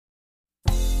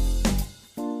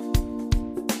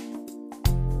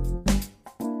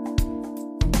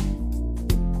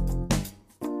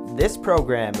This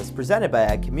program is presented by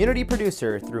a community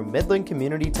producer through Midland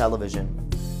Community Television.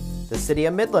 The City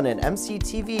of Midland and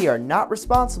MCTV are not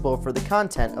responsible for the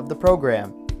content of the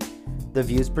program. The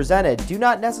views presented do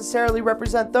not necessarily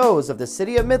represent those of the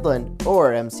City of Midland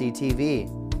or MCTV.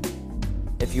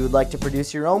 If you would like to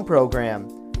produce your own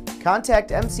program,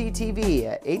 contact MCTV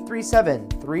at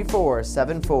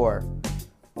 837-3474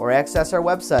 or access our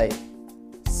website,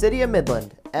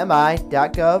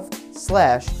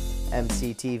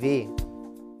 cityofmidlandmi.gov/MCTV.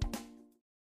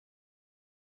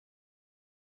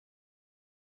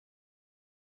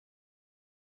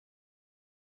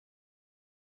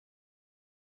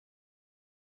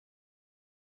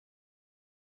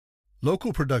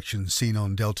 Local productions seen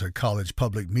on Delta College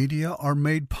Public Media are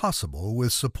made possible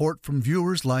with support from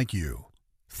viewers like you.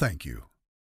 Thank you.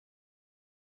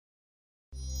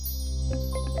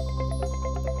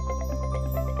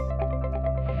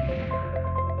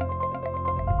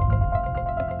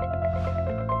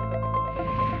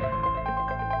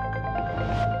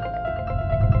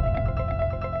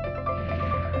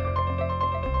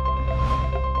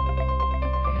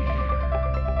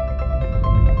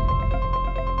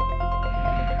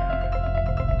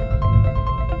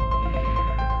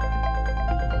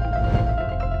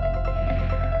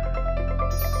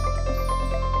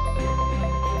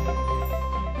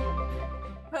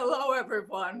 Hello,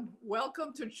 everyone.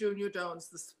 Welcome to Junia Doan's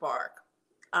The Spark.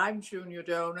 I'm Junia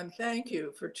Doan, and thank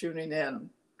you for tuning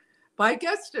in. My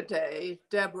guest today,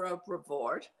 Deborah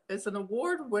Brevoort, is an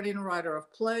award-winning writer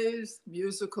of plays,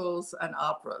 musicals, and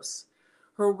operas.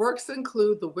 Her works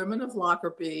include The Women of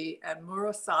Lockerbie and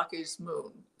Murasaki's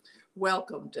Moon.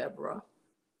 Welcome, Deborah.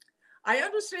 I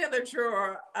understand that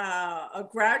you're a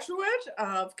graduate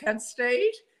of Kent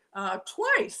State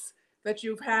twice, that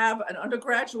you have an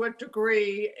undergraduate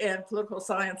degree in political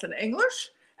science and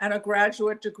English and a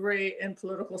graduate degree in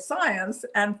political science.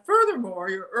 And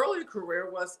furthermore, your early career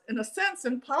was, in a sense,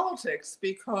 in politics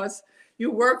because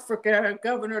you worked for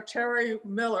Governor Terry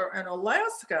Miller in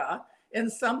Alaska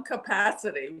in some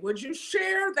capacity. Would you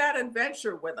share that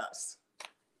adventure with us?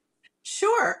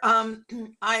 Sure.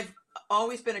 I've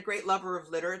always been a great lover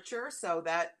of literature, so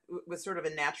that was sort of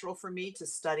a natural for me to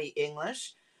study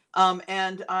English.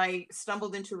 And I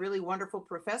stumbled into really wonderful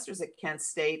professors at Kent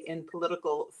State in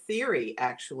political theory,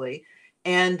 actually,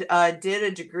 and did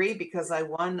a degree because I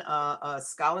won a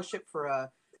scholarship for a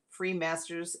free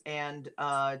master's and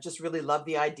just really love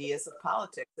the ideas of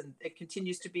politics. And it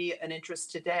continues to be an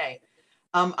interest today.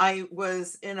 I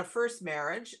was in a first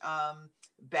marriage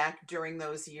back during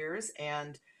those years,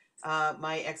 and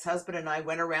my ex-husband and I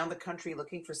went around the country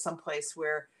looking for some place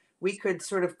where we could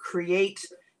sort of create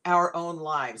our own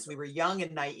lives. We were young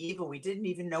and naive, and we didn't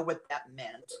even know what that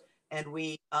meant. And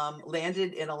we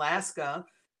landed in Alaska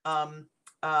on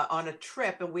a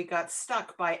trip, and we got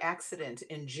stuck by accident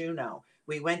in Juneau.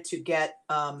 We went to get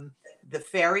the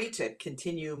ferry to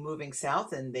continue moving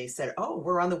south, and they said, "Oh,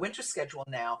 we're on the winter schedule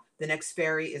now. The next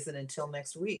ferry isn't until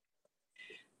next week."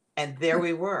 And there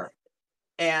we were.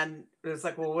 And it was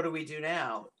like, well, what do we do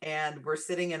now? And we're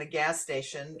sitting in a gas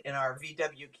station in our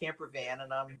VW camper van,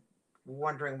 and I'm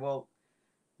wondering, well,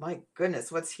 my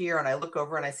goodness, what's here? And I look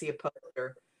over and I see a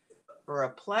poster for a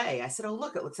play. I said, oh,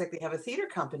 look, it looks like they have a theater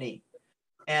company.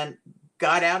 And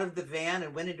got out of the van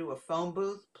and went into a phone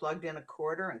booth, plugged in a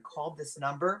quarter, and called this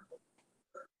number.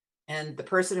 And the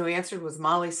person who answered was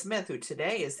Molly Smith, who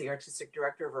today is the artistic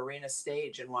director of Arena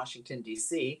Stage in Washington,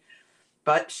 D.C.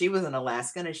 But she was an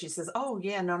Alaskan, and she says, oh,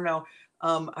 yeah, no,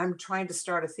 I'm trying to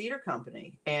start a theater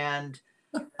company. And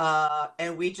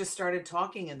we just started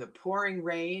talking in the pouring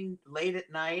rain late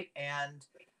at night. And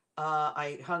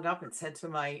I hung up and said to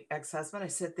my ex-husband, I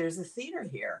said, there's a theater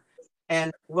here.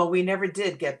 And well, we never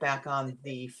did get back on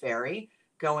the ferry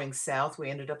going south. We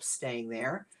ended up staying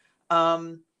there.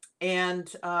 I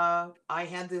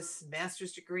had this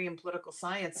master's degree in political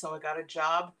science. So I got a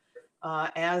job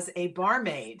as a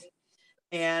barmaid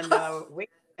and a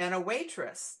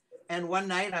waitress. And one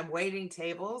night I'm waiting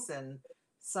tables and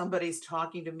somebody's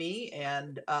talking to me,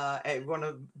 and one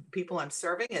of the people I'm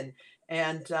serving,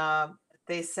 and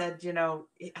they said, you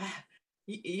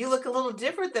look a little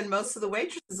different than most of the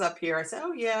waitresses up here. I said,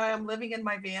 oh yeah, I'm living in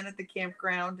my van at the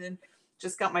campground and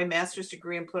just got my master's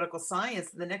degree in political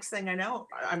science. And the next thing I know,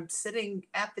 I'm sitting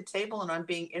at the table and I'm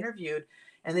being interviewed,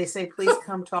 and they say, please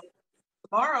come talk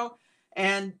tomorrow.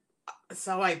 And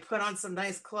so I put on some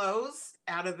nice clothes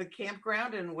out of the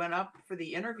campground and went up for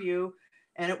the interview.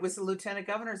 And it was the lieutenant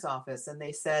governor's office. And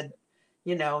they said,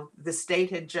 the state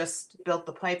had just built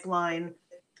the pipeline.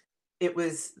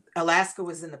 Alaska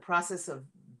was in the process of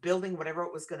building whatever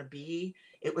it was going to be.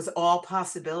 It was all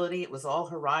possibility. It was all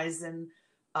horizon.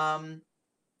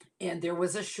 and there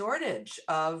was a shortage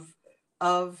of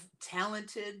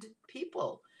talented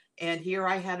people. And here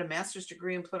I had a master's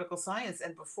degree in political science,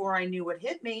 and before I knew what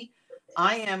hit me,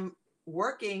 I am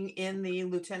working in the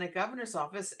lieutenant governor's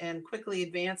office and quickly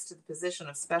advanced to the position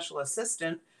of special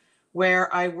assistant,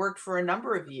 where I worked for a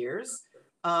number of years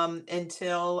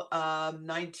until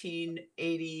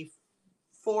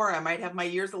 1984. I might have my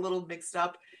years a little mixed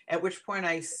up, at which point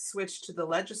I switched to the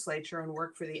legislature and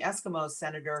worked for the Eskimo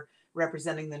senator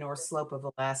representing the North Slope of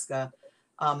Alaska.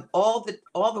 All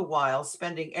the while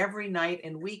spending every night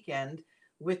and weekend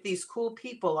with these cool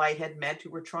people I had met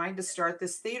who were trying to start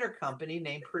this theater company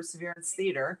named Perseverance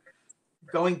Theater,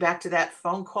 going back to that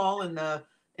phone call in the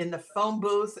phone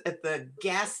booth at the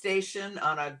gas station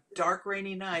on a dark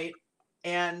rainy night.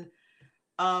 And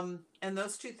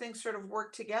those two things sort of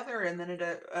worked together. And then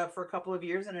for a couple of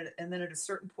years, and then at a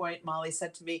certain point, Molly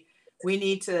said to me,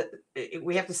 we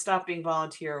have to stop being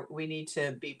volunteer. We need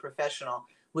to be professional.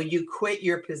 Will you quit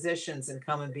your positions and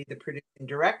come and be the producing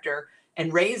director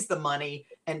and raise the money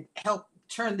and help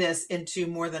turn this into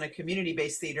more than a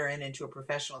community-based theater and into a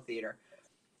professional theater?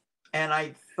 And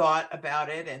I thought about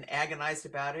it and agonized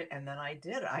about it. And then I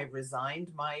did. I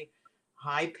resigned my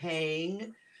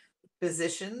high-paying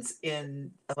positions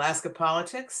in Alaska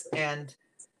politics and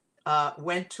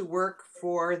went to work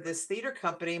for this theater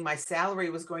company. My salary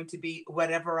was going to be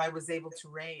whatever I was able to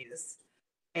raise.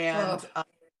 And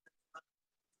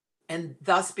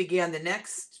thus began the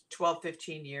next 12,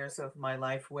 15 years of my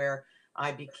life, where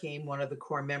I became one of the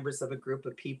core members of a group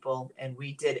of people. And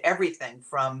we did everything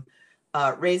from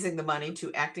raising the money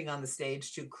to acting on the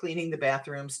stage to cleaning the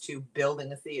bathrooms to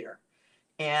building a theater.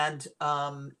 And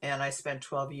I spent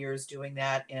 12 years doing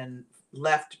that and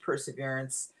left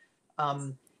Perseverance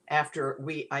after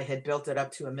I had built it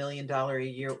up to $1 million a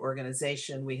year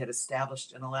organization. We had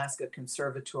established an Alaska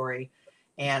conservatory,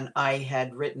 and I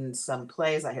had written some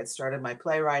plays. I had started my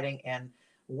playwriting and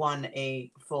won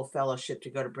a full fellowship to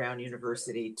go to Brown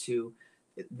University to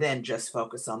then just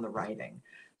focus on the writing.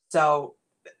 So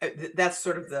that's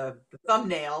sort of the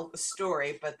thumbnail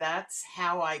story, but that's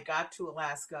how I got to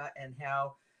Alaska and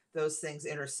how those things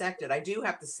intersected. I do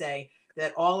have to say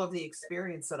that all of the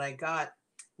experience that I got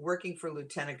working for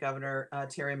Lieutenant Governor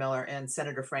Terry Miller and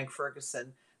Senator Frank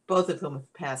Ferguson, both of whom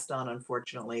have passed on,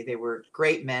 unfortunately. They were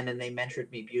great men and they mentored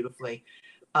me beautifully.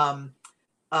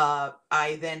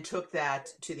 I then took that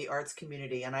to the arts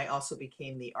community, and I also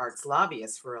became the arts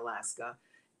lobbyist for Alaska.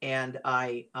 And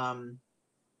I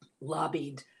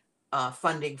lobbied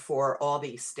funding for all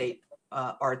the state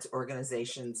arts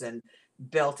organizations and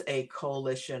built a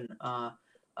coalition,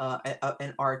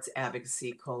 an arts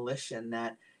advocacy coalition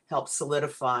that helped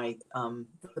solidify the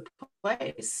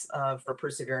place for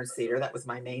Perseverance Theater. That was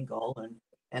my main goal,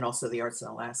 and also the arts in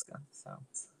Alaska. So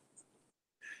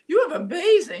you have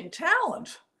amazing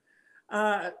talent.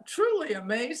 Truly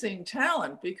amazing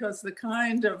talent, because the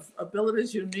kind of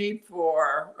abilities you need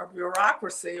for a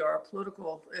bureaucracy or a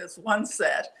political, as one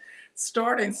said,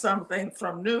 starting something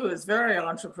from new is very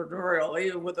entrepreneurial,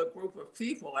 even with a group of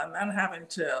people, and then having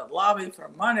to lobby for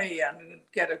money and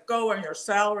get it going. Your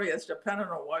salary is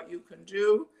dependent on what you can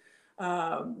do.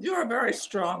 You're a very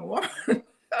strong woman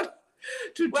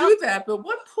to do that. But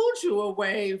what pulled you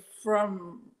away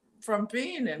from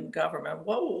being in government?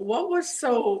 What was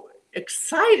so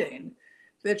exciting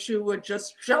that you would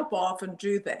just jump off and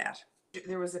do that?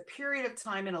 There was a period of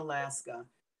time in Alaska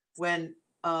when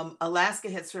Alaska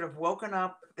had sort of woken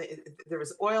up. There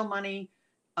was oil money.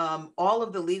 All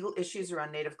of the legal issues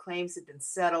around native claims had been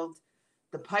settled.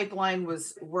 The pipeline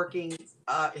was working,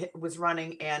 was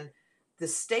running, and the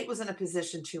state was in a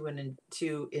position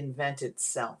to invent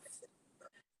itself.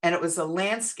 And it was a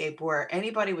landscape where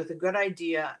anybody with a good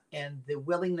idea and the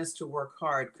willingness to work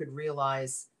hard could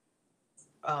realize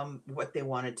what they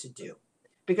wanted to do,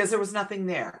 because there was nothing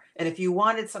there. And if you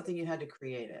wanted something, you had to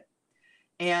create it.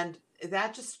 And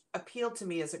that just appealed to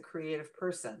me as a creative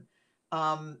person,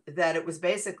 that it was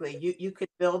basically, you could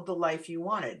build the life you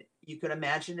wanted. You could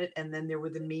imagine it, and then there were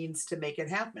the means to make it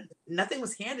happen. Nothing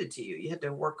was handed to you. You had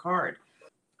to work hard.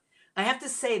 I have to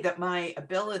say that my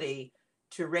ability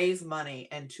to raise money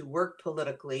and to work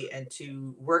politically and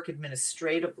to work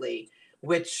administratively,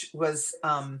 which was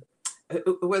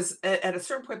at a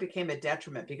certain point became a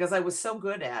detriment because I was so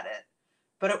good at it,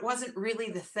 but it wasn't really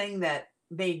the thing that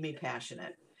made me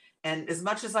passionate. And as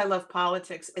much as I love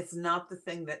politics, it's not the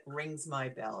thing that rings my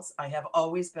bells. I have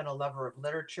always been a lover of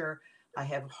literature. I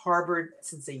have harbored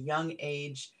since a young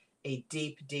age a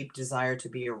deep, deep desire to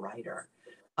be a writer.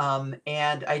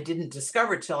 And I didn't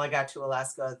discover till I got to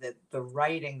Alaska that the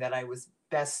writing that I was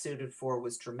best suited for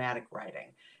was dramatic writing.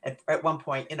 At one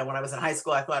point, you know, when I was in high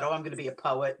school, I thought, oh, I'm going to be a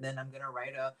poet, and then I'm going to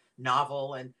write a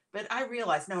novel. But I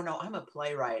realized, no, I'm a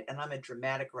playwright and I'm a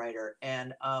dramatic writer.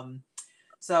 And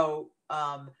so,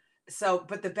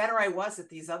 but the better I was at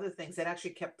these other things, it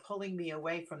actually kept pulling me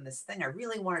away from this thing I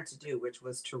really wanted to do, which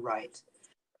was to write.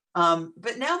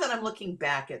 But now that I'm looking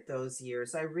back at those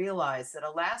years, I realize that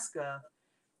Alaska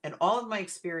and all of my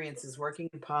experiences working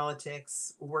in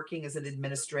politics, working as an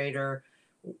administrator,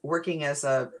 working as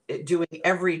doing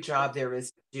every job there is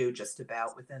to do just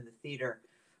about within the theater,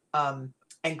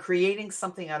 and creating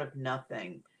something out of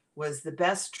nothing was the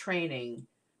best training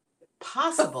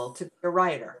possible to be a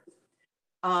writer.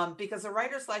 Because a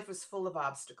writer's life is full of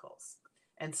obstacles.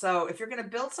 And so if you're going to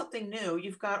build something new,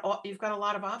 you've got a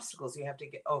lot of obstacles you have to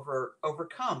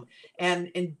overcome. And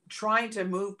in trying to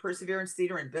move Perseverance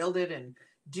Theater and build it and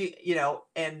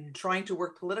and trying to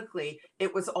work politically,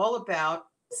 it was all about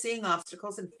seeing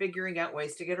obstacles and figuring out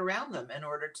ways to get around them in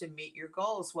order to meet your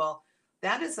goals. Well,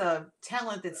 that is a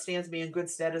talent that stands me in good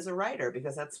stead as a writer,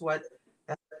 because that's what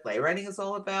playwriting is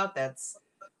all about. That's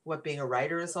what being a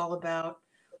writer is all about.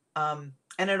 And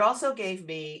it also gave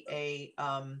me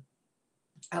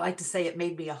I like to say it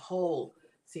made me a whole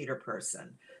theater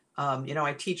person.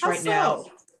 I teach right now.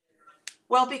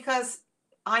 Well, because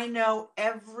I know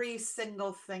every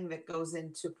single thing that goes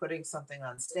into putting something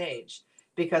on stage,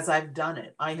 because I've done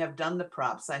it. I have done the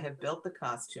props. I have built the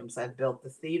costumes. I've built the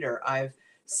theater. I've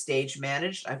stage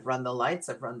managed. I've run the lights.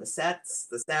 I've run the sets,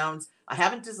 the sounds. I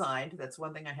haven't designed. That's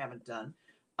one thing I haven't done.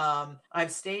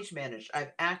 I've stage managed.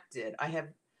 I've acted.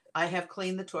 I have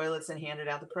cleaned the toilets and handed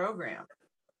out the program.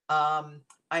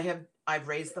 I've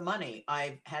raised the money.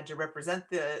 I've had to represent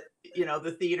the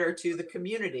theater to the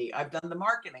community. I've done the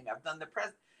marketing. I've done the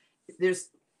press. There's,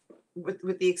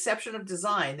 with the exception of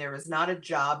design, there is not a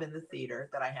job in the theater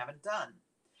that I haven't done.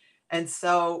 And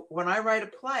so when I write a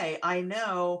play, I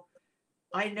know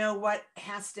what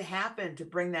has to happen to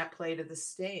bring that play to the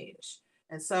stage.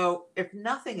 And so if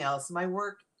nothing else, my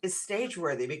work is stage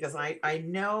worthy, because I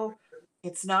know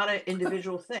it's not an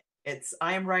individual thing.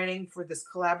 I am writing for this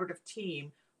collaborative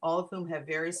team, all of whom have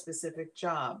very specific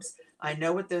jobs. I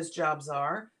know what those jobs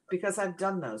are because I've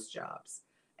done those jobs.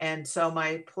 And so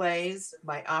my plays,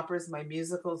 my operas, my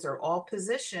musicals are all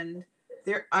positioned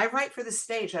there. I write for the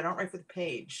stage. I don't write for the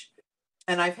page.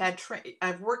 And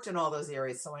I've worked in all those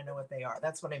areas, so I know what they are.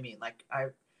 That's what I mean. Like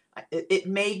it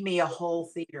made me a whole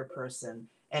theater person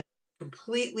and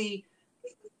completely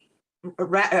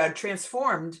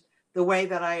transformed the way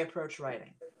that I approach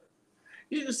writing.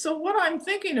 So what I'm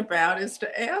thinking about is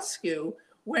to ask you,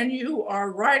 when you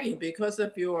are writing, because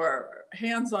of your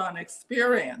hands-on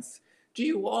experience, do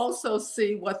you also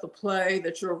see what the play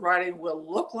that you're writing will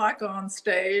look like on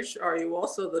stage? Are you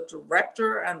also the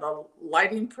director and the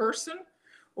lighting person,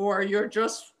 or you're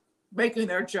just making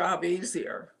their job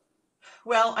easier?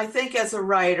 Well, I think as a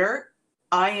writer,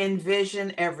 I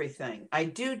envision everything. I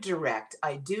do direct,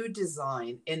 I do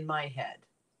design in my head.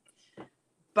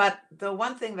 But the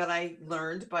one thing that I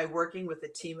learned by working with a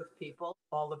team of people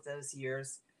all of those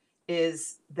years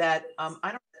is that I don't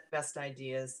have the best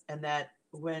ideas, and that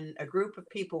when a group of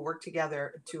people work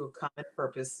together to a common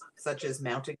purpose, such as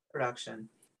mounting production,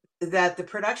 that the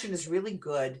production is really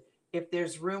good if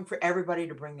there's room for everybody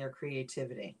to bring their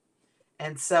creativity.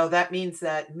 And so that means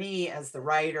that me as the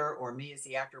writer, or me as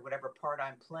the actor, whatever part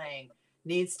I'm playing,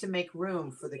 needs to make room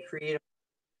for the creative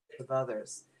of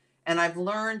others. And I've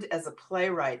learned as a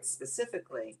playwright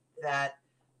specifically that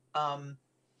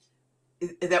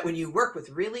that when you work with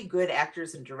really good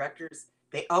actors and directors,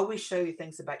 they always show you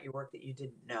things about your work that you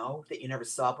didn't know, that you never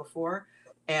saw before.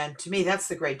 And to me, that's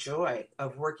the great joy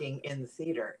of working in the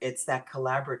theater. It's that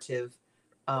collaborative,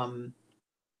 the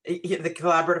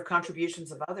collaborative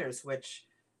contributions of others, which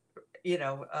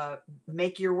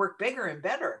make your work bigger and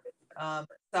better.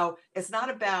 So it's not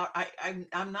about,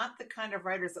 I'm not the kind of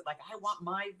writers that I want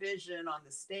my vision on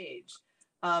the stage.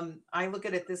 I look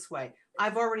at it this way.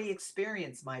 I've already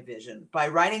experienced my vision by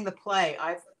writing the play.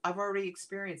 I've already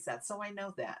experienced that. So I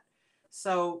know that.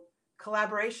 So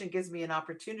collaboration gives me an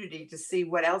opportunity to see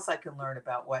what else I can learn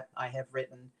about what I have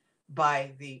written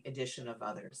by the addition of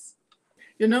others.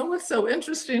 You know what's so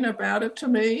interesting about it to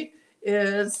me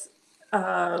is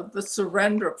the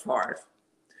surrender part.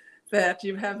 That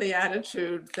you have the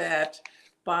attitude that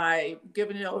by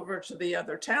giving it over to the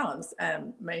other talents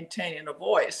and maintaining a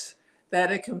voice, that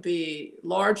it can be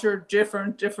larger,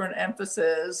 different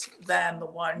emphasis than the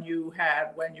one you had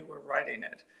when you were writing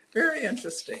it. Very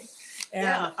interesting. And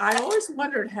yeah. I always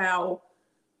wondered how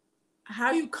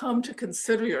how you come to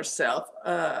consider yourself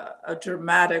a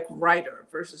dramatic writer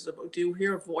versus a book. Do you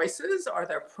hear voices? Are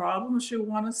there problems you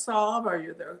want to solve? Are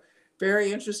you there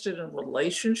very interested in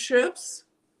relationships?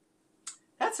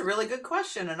 That's a really good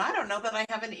question, and I don't know that I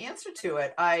have an answer to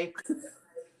it.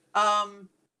 Um,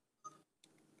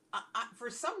 for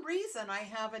some reason, I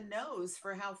have a nose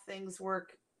for how things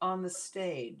work on the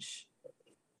stage,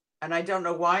 and I don't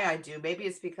know why I do. Maybe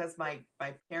it's because my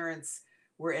parents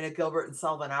were in a Gilbert and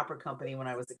Sullivan opera company when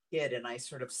I was a kid, and I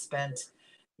sort of spent,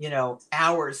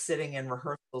 hours sitting in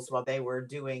rehearsals while they were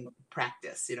doing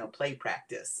practice, play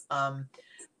practice.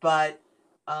 But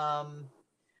um,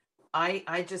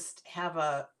 I just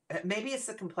have maybe it's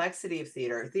the complexity of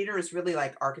theater. Theater is really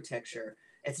like architecture.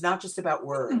 It's not just about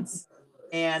words.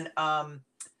 And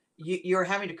you're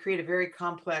having to create a very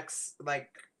complex like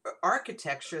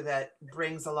architecture that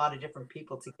brings a lot of different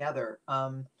people together.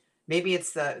 Maybe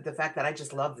it's the fact that I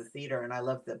just love the theater and I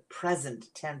love the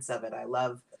present tense of it. I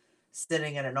love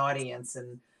sitting in an audience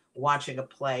and watching a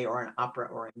play or an opera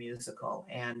or a musical.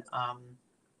 And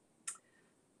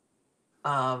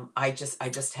I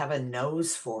just have a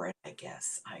nose for it, I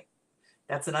guess.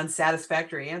 That's an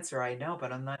unsatisfactory answer, I know,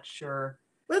 but I'm not sure.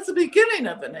 That's the beginning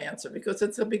of an answer because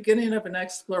it's a beginning of an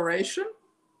exploration.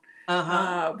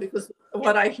 Because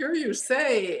what I hear you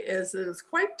say is it's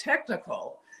quite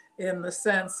technical in the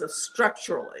sense of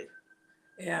structurally,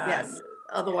 and Yes.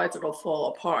 otherwise it'll fall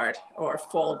apart or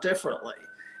fall differently.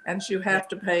 And you have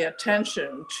to pay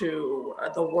attention to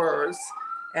the words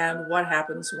and what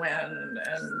happens when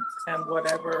and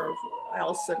whatever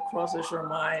else that crosses your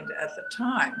mind at the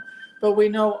time. But we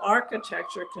know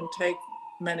architecture can take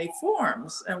many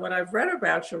forms. And what I've read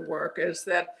about your work is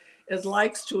that it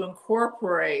likes to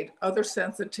incorporate other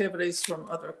sensitivities from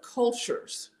other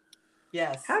cultures.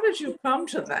 Yes. How did you come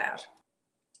to that?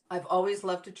 I've always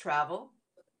loved to travel.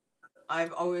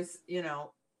 I've always,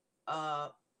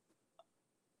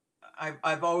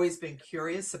 I've always been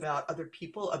curious about other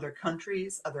people, other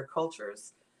countries, other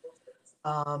cultures.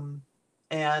 And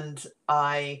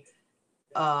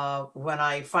when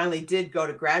I finally did go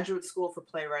to graduate school for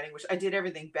playwriting, which I did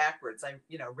everything backwards. I,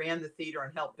 ran the theater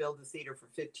and helped build the theater for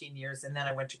 15 years. And then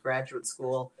I went to graduate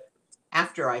school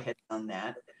after I had done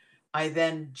that. I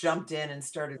then jumped in and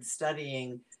started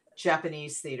studying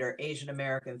Japanese theater, Asian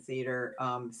American theater,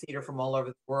 theater from all over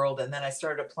the world. And then I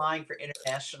started applying for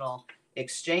international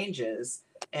exchanges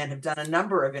and have done a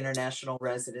number of international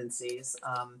residencies,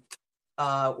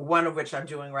 one of which I'm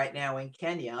doing right now in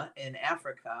Kenya, in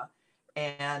Africa.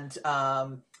 And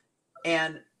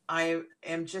I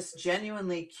am just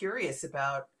genuinely curious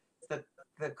about the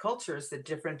cultures that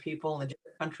different people in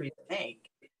different countries make.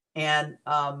 And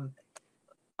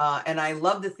I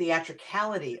love the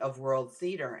theatricality of world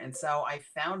theater. And so I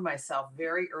found myself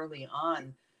very early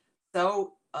on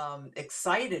so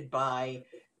excited by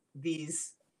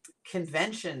these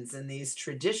conventions and these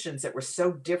traditions that were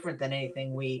so different than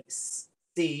anything we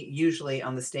see usually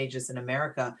on the stages in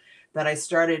America, that I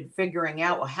started figuring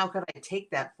out, well, how could I take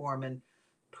that form and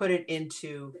put it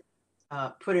into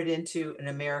an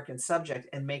American subject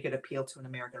and make it appeal to an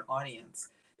American audience?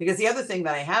 Because the other thing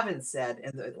that I haven't said,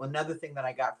 and another thing that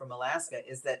I got from Alaska,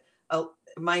 is that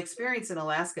my experience in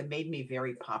Alaska made me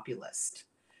very populist.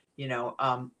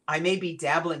 I may be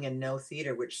dabbling in no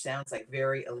theater, which sounds like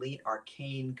very elite,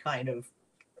 arcane kind of,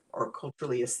 or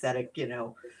culturally aesthetic,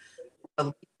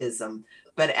 elitism.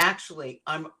 But actually,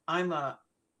 I'm a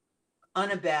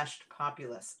unabashed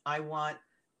populist. I want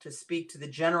to speak to the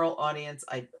general audience.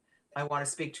 I want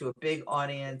to speak to a big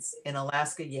audience. In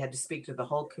Alaska, you had to speak to the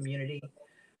whole community.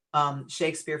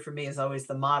 Shakespeare for me is always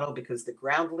the model because the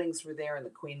groundlings were there and the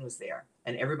queen was there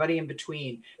and everybody in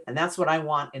between. And that's what I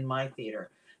want in my theater.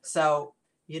 So,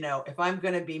 if I'm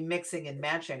going to be mixing and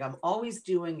matching, I'm always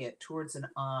doing it towards an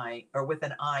eye, or with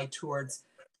an eye towards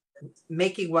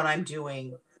making what I'm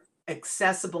doing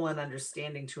accessible and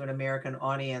understanding to an American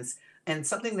audience, and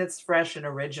something that's fresh and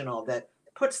original that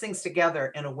puts things together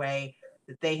in a way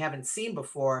that they haven't seen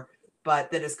before,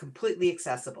 but that is completely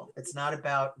accessible. It's not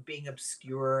about being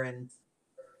obscure and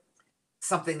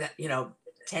something that,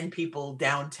 10 people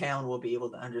downtown will be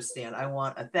able to understand. I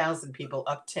want 1,000 people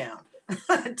uptown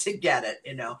to get it,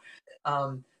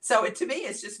 So to me,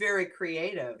 it's just very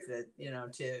creative that,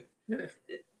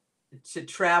 to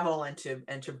travel and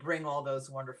to bring all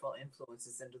those wonderful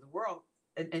influences into the world,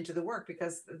 into the work,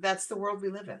 because that's the world we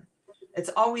live in. It's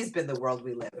always been the world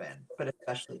we live in, but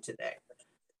especially today.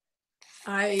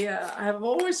 I have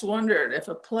always wondered if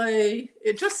a play,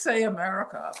 just say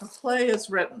America, if a play is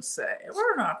written, say,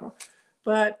 or an opera,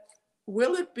 but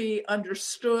will it be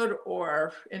understood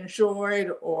or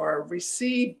enjoyed or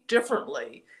received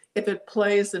differently if it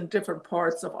plays in different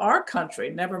parts of our country,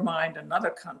 never mind another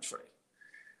country.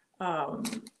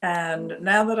 And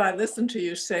now that I listen to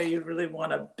you say you really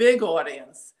want a big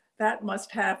audience, that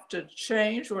must have to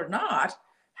change, or not,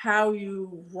 how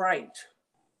you write.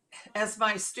 As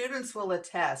my students will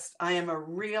attest, I am a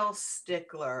real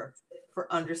stickler for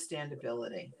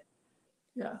understandability.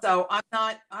 Yeah. So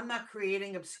I'm not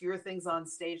creating obscure things on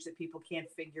stage that people can't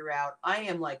figure out. I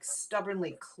am like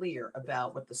stubbornly clear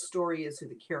about what the story is, who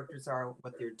the characters are,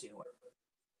 what they're doing.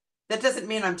 That doesn't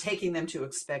mean I'm taking them to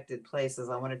expected places.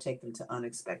 I want to take them to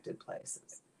unexpected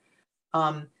places.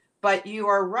 But you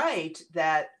are right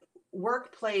that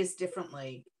work plays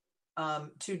differently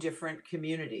to different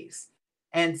communities.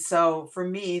 And so for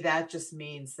me, that just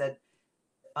means that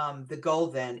the goal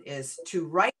then is to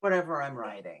write whatever I'm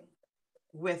writing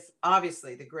with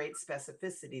obviously the great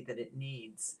specificity that it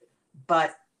needs,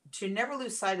 but to never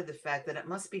lose sight of the fact that it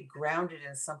must be grounded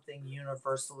in something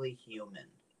universally human.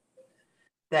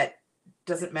 That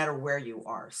doesn't matter where you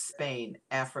are, Spain,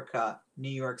 Africa, New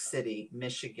York City,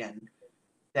 Michigan,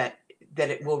 that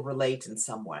it will relate in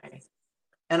some way.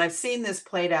 And I've seen this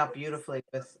played out beautifully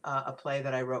with a play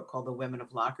that I wrote called The Women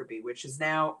of Lockerbie, which has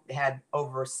now had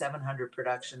over 700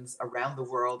 productions around the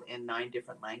world in 9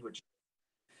 different languages.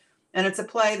 And it's a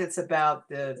play that's about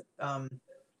that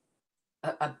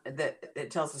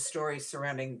it tells the story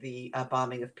surrounding the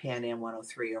bombing of Pan Am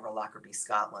 103 over Lockerbie,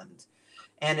 Scotland.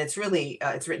 And it's really,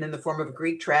 it's written in the form of a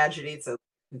Greek tragedy. It's a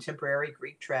contemporary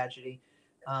Greek tragedy,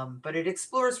 but it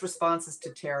explores responses to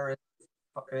terror.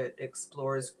 It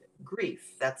explores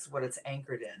grief. That's what it's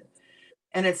anchored in.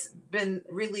 And it's been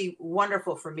really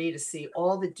wonderful for me to see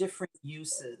all the different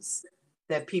uses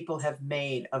that people have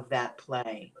made of that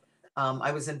play.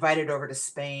 I was invited over to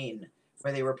Spain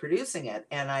where they were producing it,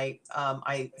 and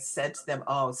I said to them,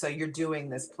 "Oh, so you're doing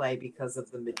this play because of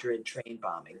the Madrid train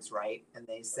bombings, right?" And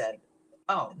they said,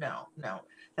 "Oh, no,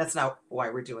 that's not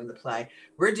why we're doing the play.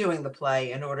 We're doing the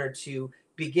play in order to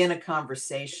begin a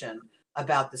conversation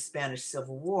about the Spanish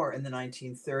Civil War in the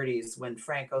 1930s, when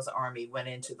Franco's army went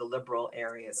into the liberal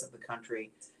areas of the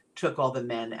country, took all the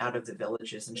men out of the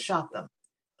villages and shot them."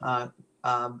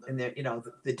 And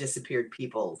the disappeared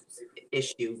people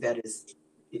issue that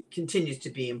it continues to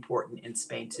be important in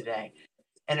Spain today.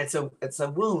 And it's a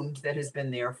wound that has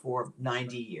been there for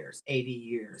 90 years, 80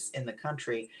 years in the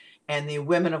country. And the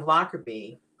Women of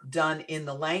Lockerbie, done in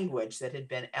the language that had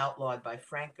been outlawed by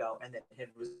Franco and that had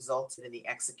resulted in the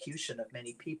execution of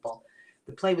many people.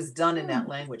 The play was done in that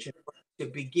language in order to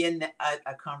begin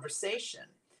a conversation.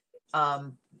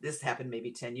 This happened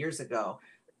maybe 10 years ago.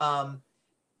 So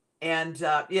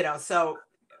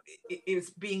it was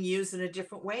being used in a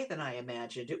different way than I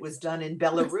imagined. It was done in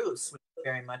Belarus, which is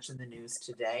very much in the news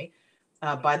today,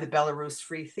 by the Belarus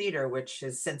Free Theater, which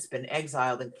has since been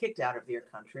exiled and kicked out of their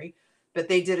country. But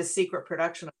they did a secret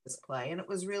production of this play, and it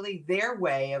was really their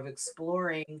way of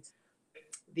exploring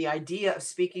the idea of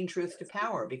speaking truth to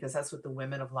power, because that's what the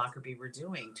Women of Lockerbie were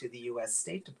doing to the U.S.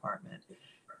 State Department.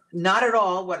 Not at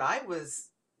all what I was,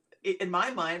 in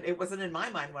my mind, it wasn't in my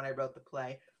mind when I wrote the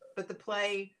play, but the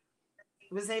play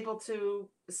was able to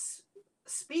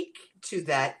speak to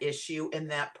that issue in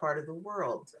that part of the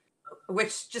world,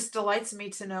 which just delights me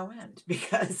to no end,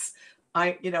 because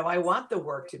I want the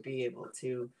work to be able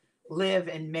to live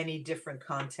in many different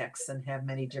contexts and have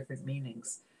many different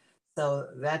meanings. So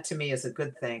that to me is a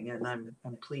good thing, and I'm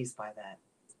pleased by that.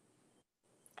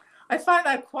 I find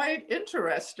that quite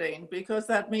interesting, because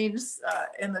that means,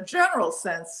 in the general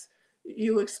sense,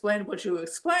 you explained what you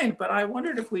explained, but I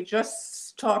wondered if we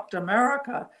just talked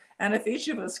America, and if each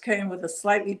of us came with a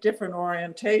slightly different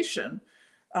orientation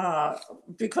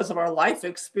because of our life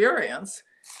experience,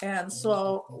 and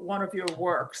saw one of your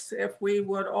works, if we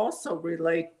would also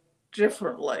relate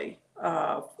differently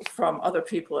from other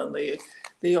people in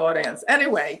the audience.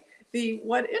 Anyway,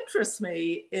 what interests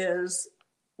me is,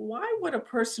 why would a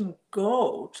person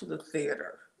go to the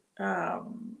theater?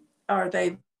 Are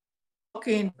they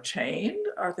looking chained?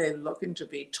 Are they looking to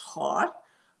be taught?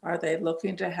 Are they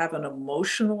looking to have an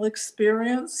emotional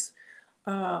experience?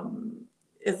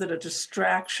 Is it a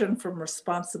distraction from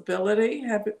responsibility?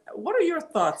 What are your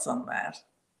thoughts on that?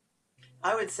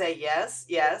 I would say yes.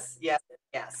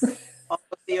 All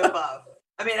of the above.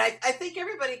 I mean, I think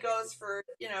everybody goes for,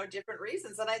 different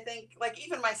reasons. And I think, like,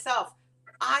 even myself,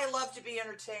 I love to be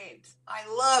entertained.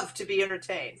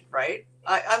 Right?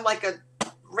 I'm like a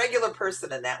regular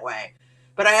person in that way.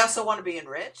 But I also want to be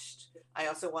enriched. I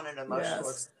also want an emotional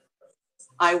experience.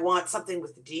 I want something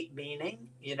with deep meaning,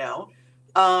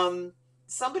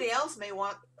 Somebody else may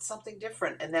want something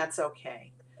different, and that's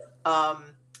okay.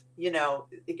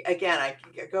 again, I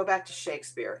go back to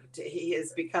Shakespeare. He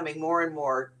is becoming more and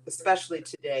more, especially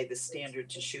today, the standard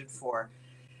to shoot for.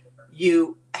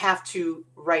 You have to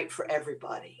write for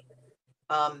everybody.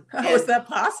 How is that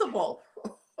possible?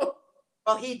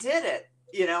 Well, he did it.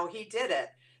 He did it.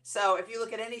 So if you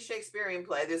look at any Shakespearean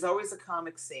play, there's always a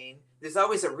comic scene. There's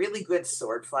always a really good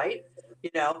sword fight.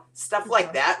 Stuff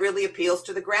like that really appeals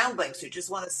to the groundlings who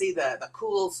just want to see the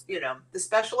cool, the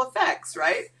special effects,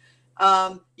 right?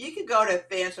 You can go to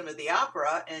Phantom of the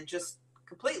Opera and just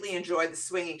completely enjoy the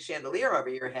swinging chandelier over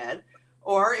your head.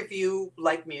 Or if you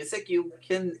like music, you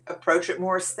can approach it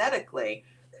more aesthetically.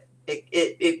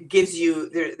 It gives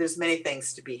you, there's many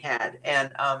things to be had.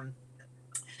 And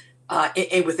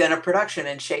within a production,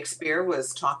 and Shakespeare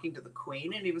was talking to the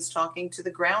queen and he was talking to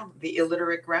the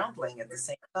illiterate groundling at the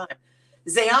same time.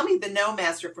 Zayami, the no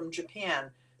master from Japan,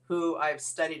 who I've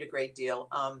studied a great deal,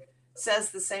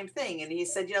 says the same thing. And he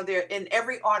said, there in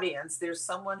every audience, there's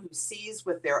someone who sees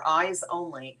with their eyes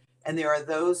only, and there are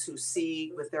those who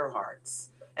see with their hearts.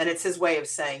 And it's his way of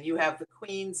saying you have the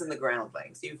queens and the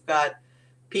groundlings. You've got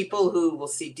people who will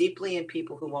see deeply and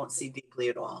people who won't see deeply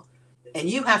at all. And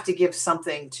you have to give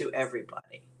something to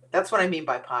everybody. That's what I mean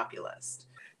by populist.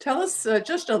 Tell us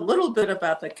just a little bit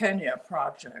about the Kenya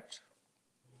project.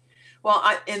 Well,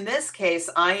 in this case,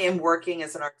 I am working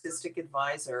as an artistic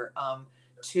advisor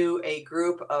to a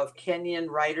group of Kenyan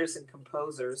writers and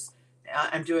composers.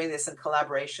 I'm doing this in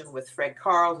collaboration with Fred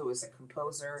Carl, who is a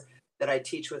composer that I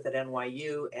teach with at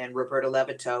NYU, and Roberta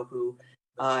Levito, who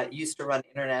used to run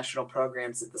international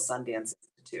programs at the Sundance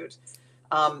Institute.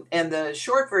 And the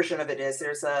short version of it is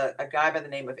there's a guy by the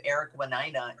name of Eric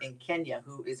Wanaina in Kenya,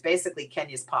 who is basically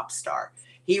Kenya's pop star.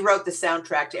 He wrote the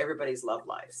soundtrack to everybody's love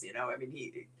lives.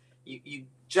 You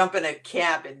jump in a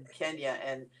cab in Kenya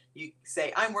and you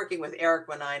say, I'm working with Eric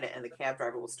Wanaina, and the cab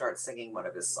driver will start singing one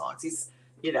of his songs. He's,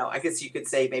 I guess you could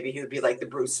say maybe he would be like the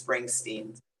Bruce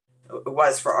Springsteen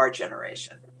was for our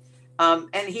generation.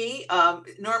 And he,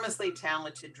 enormously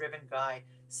talented, driven guy,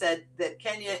 said that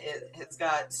Kenya has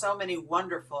got so many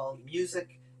wonderful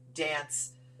music,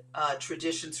 dance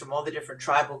traditions from all the different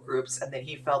tribal groups, and that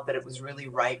he felt that it was really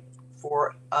right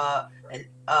for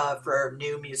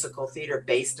new musical theater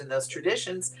based in those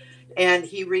traditions. And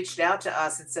he reached out to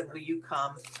us and said, will you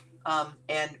come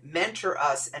and mentor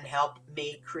us and help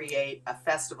me create a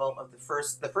festival of the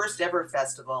first ever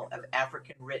festival of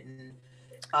African written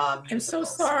musicals. I'm so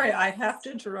sorry I have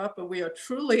to interrupt, but we are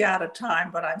truly out of time,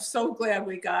 but I'm so glad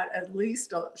we got at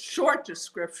least a short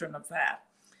description of that.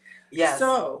 Yes.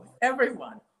 So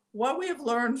everyone, what we have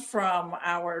learned from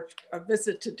our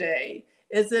visit today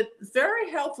is it's very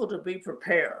helpful to be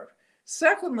prepared.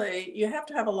 Secondly, you have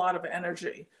to have a lot of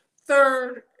energy.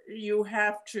 Third, you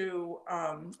have to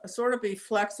sort of be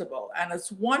flexible, and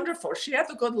it's wonderful. She had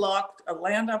the good luck to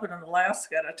land up in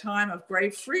Alaska at a time of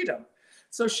great freedom.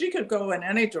 So she could go in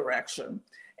any direction,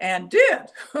 and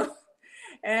did.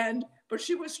 But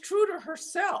she was true to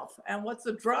herself. And what's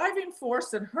the driving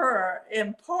force in her,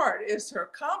 in part, is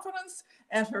her confidence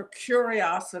and her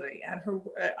curiosity and her,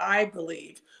 I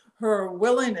believe, her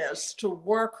willingness to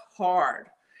work hard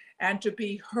and to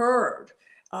be heard.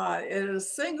 It is a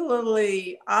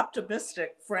singularly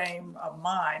optimistic frame of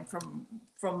mind from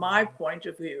my point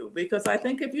of view, because I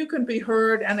think if you can be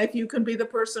heard and if you can be the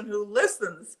person who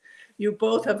listens, you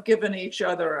both have given each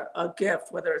other a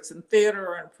gift, whether it's in theater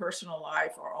or in personal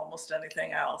life or almost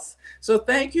anything else. So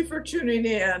thank you for tuning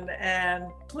in,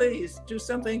 and please do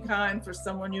something kind for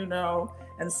someone you know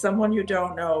and someone you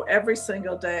don't know every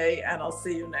single day, and I'll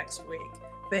see you next week.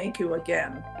 Thank you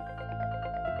again.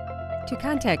 To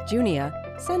contact Junia,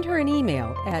 send her an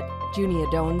email at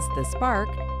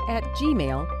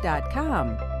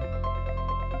juniadonsthespark@gmail.com.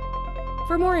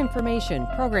 For more information,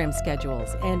 program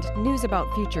schedules, and news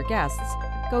about future guests,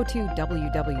 go to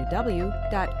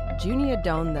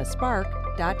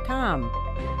www.juniadonthespark.com.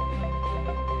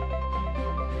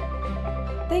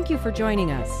 Thank you for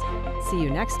joining us. See you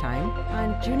next time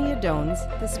on Junia Doan's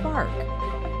The Spark.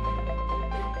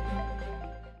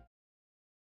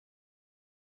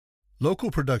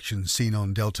 Local productions seen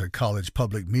on Delta College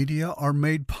Public Media are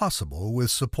made possible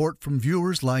with support from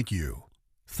viewers like you.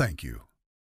 Thank you.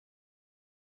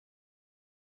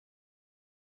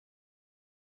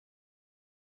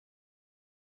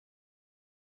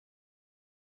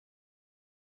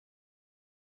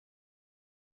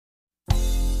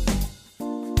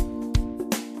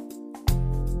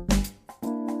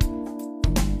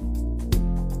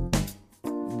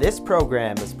 This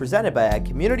program is presented by a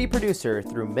community producer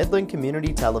through Midland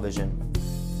Community Television.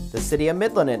 The City of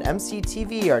Midland and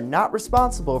MCTV are not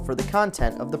responsible for the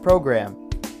content of the program.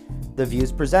 The The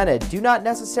views presented do not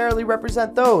necessarily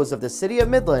represent those of the City of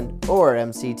Midland or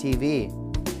MCTV.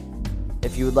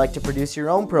 If you would like to produce your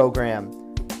own program,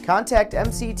 contact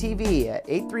MCTV at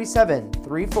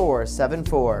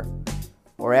 837-3474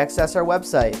 or access our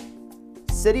website,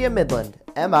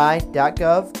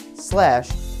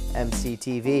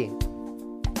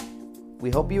 cityofmidlandmi.gov/MCTV. We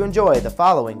hope you enjoy the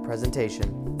following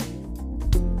presentation.